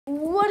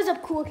What is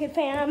up, Cool Kid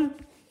fam?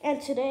 And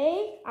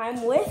today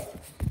I'm with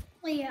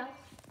Leo.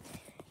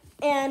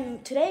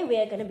 And today we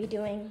are going to be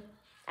doing...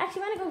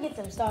 Actually, I'm going to go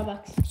get some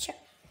Starbucks. Sure.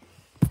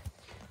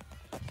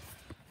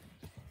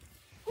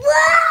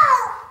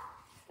 Whoa!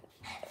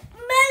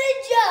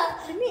 Manager,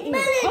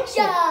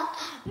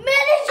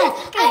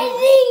 I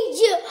need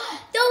you.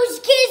 Those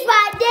kids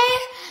right there,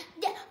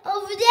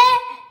 over there,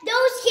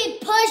 those kids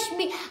pushed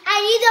me.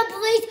 I need the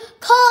police.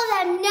 Call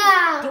them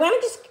now. Do you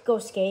want to just go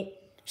skate?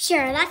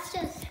 Sure, that's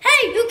just...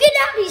 Hey, you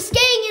cannot be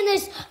skating in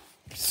this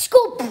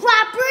school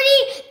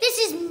property. This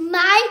is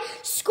my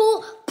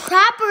school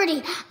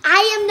property.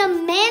 I am the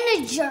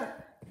manager.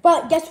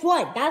 But guess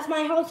what? That's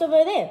my house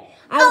over there.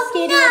 I was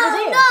skating over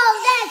there. No,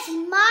 that's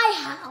my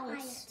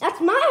house. That's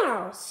my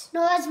house.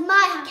 No, that's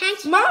my house.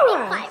 Can't you My be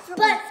house. quiet for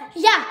But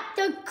yeah,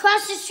 the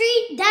across the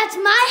street, that's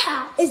my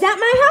house. Is that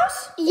my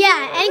house?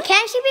 Yeah, and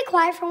can't you be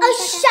quiet for 1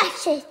 second? Oh,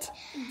 shush it.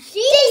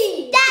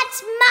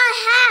 That's my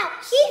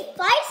house. He's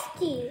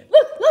feisty.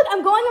 Look,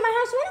 I'm going to my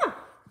house right now.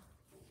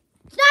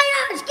 It's not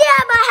yours. Get out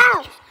of my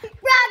house.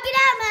 Bro, get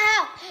out of my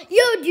house.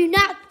 You do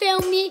not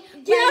film me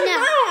Get out right of now.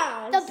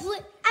 my house.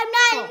 I'm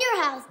not in your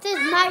house. This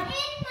is my house.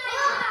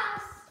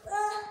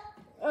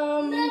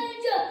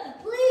 Manager,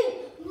 please.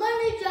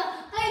 Manager,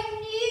 I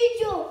need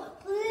you.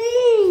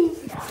 Please.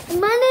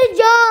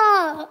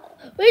 Manager.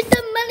 Where's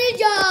the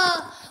manager?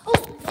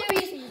 Oh, there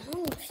he is.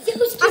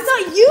 I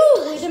thought you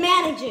were the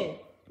manager.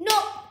 No.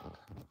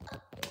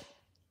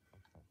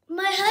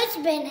 My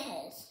husband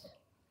is.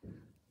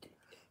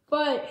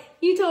 But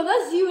you told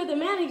us you were the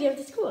manager of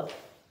the school.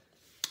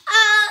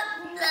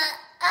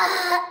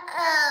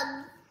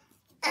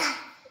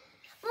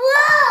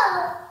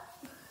 Whoa!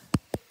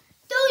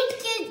 Those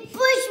kids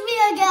pushed me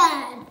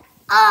again.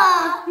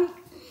 I'm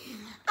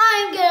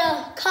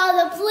gonna call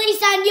the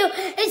police on you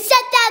and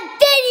set that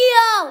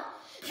video.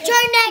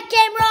 Turn that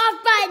camera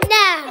off right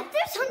now. If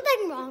there's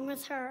something wrong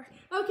with her.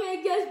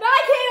 Okay, guys,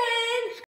 bye, Kaylin.